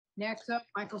Next up,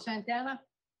 Michael Santana.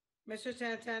 Mr.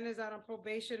 Santana is out on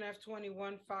probation,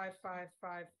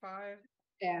 F21-5555.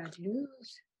 Bad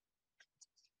news.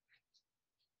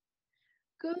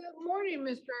 Good morning,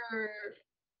 Mr.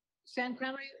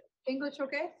 Santana. English,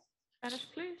 okay? Spanish,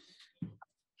 please.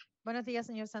 Buenos días,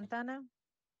 señor Santana.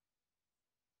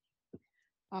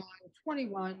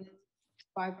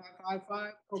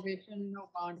 21-5555, probation, no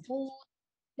bond hold.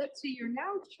 Let's see, you're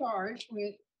now charged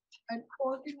with an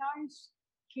organized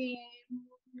scheme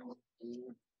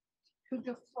to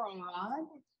defraud,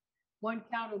 one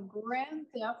count of grand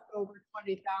theft over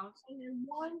 $20,000, and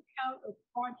one count of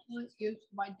fraudulent use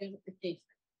of identification.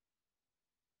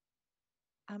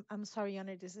 I'm sorry, Your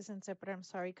Honor, this isn't separate. I'm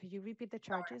sorry. Could you repeat the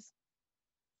charges?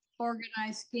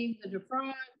 Organized scheme to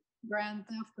defraud, grand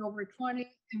theft over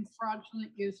 20, and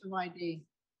fraudulent use of ID.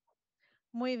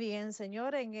 Muy bien,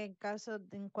 señor. En el caso,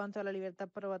 en cuanto a la libertad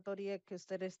probatoria, que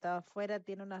usted está afuera,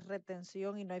 tiene una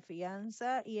retención y no hay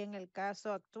fianza. Y en el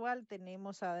caso actual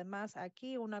tenemos además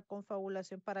aquí una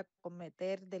confabulación para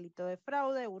cometer delito de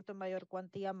fraude, hurto en mayor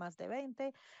cuantía más de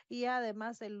 20, y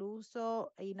además el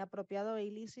uso inapropiado e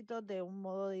ilícito de un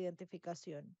modo de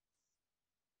identificación.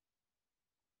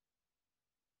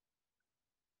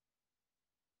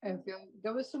 If you'll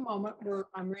give us a moment where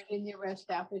I'm reading the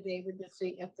arrest affidavit to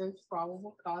see if there's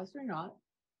probable cause or not.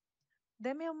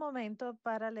 Deme un momento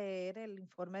para leer el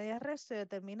informe de arresto y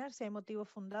determinar si hay motivo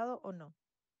fundado o no.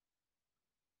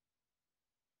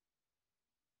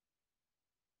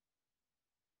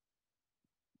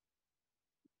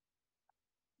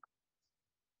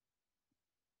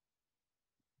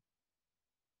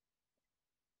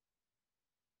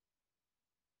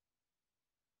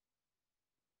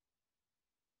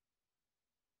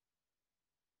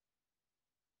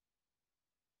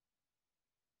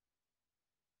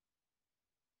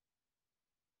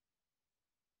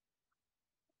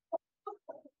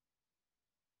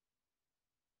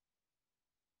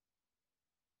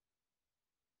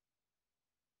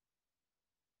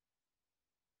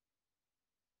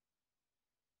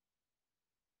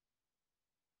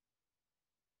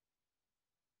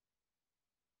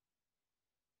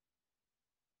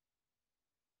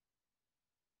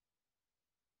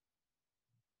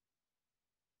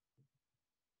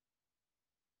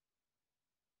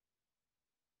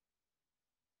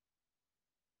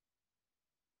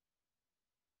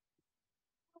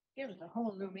 Gives a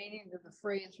whole new meaning to the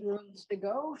phrase rooms to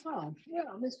go. Huh?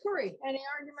 Yeah, Ms. Curry, any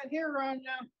argument here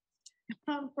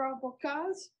on probable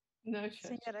cause? No, Judge.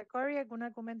 Señora Corey, ¿algún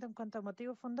argumento en cuanto a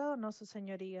motivo fundado? No, su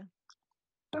señoría.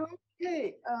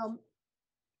 Okay,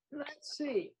 let's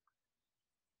see.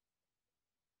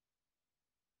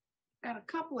 Got a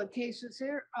couple of cases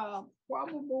here.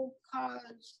 Probable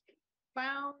cause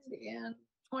found in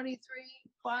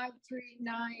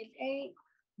 23-5398.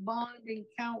 Bond in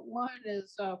count 1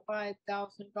 is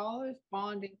 $5,000.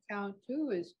 Bond in count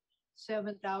 2 is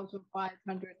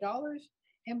 $7,500.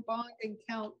 And bond in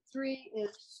count 3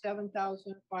 is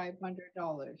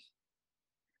 $7,500.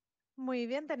 Muy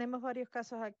bien, tenemos varios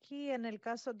casos aquí. En el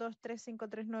caso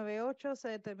 235-398 se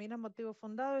determina motivo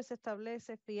fundado y se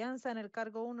establece fianza en el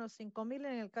cargo 1, 5,000,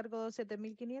 en el cargo 2,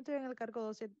 7,500 y en el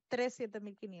cargo 3,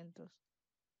 7,500.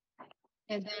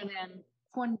 And then in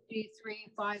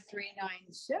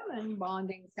 23-5397,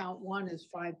 bonding count 1 is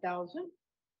 $5,000.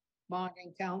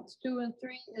 Bonding counts 2 and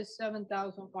 3 is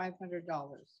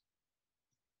 $7,500.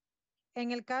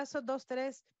 En el caso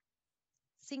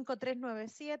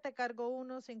 235-397, cargo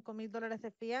 1, $5,000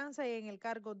 de fianza y en el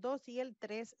cargo 2 y el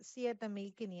 3,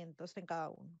 7,500 en cada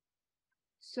uno.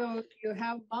 So you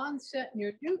have bond set in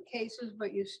your new cases,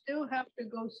 but you still have to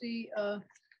go see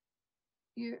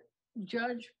your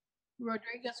Judge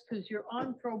Rodriguez because you're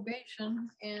on probation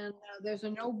and there's a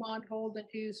no bond hold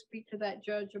until you speak to that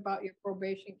judge about your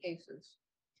probation cases.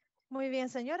 Muy bien,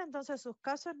 señor. Entonces, sus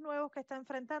casos nuevos que está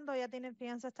enfrentando ya tienen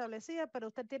fianza establecida, pero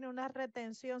usted tiene una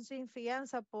retención sin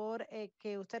fianza por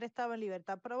que usted estaba en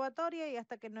libertad probatoria y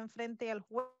hasta que no enfrente al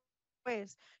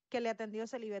juez que le atendió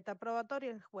esa libertad probatoria,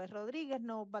 el juez Rodríguez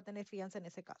no va a tener fianza en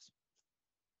ese caso.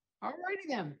 All righty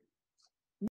then.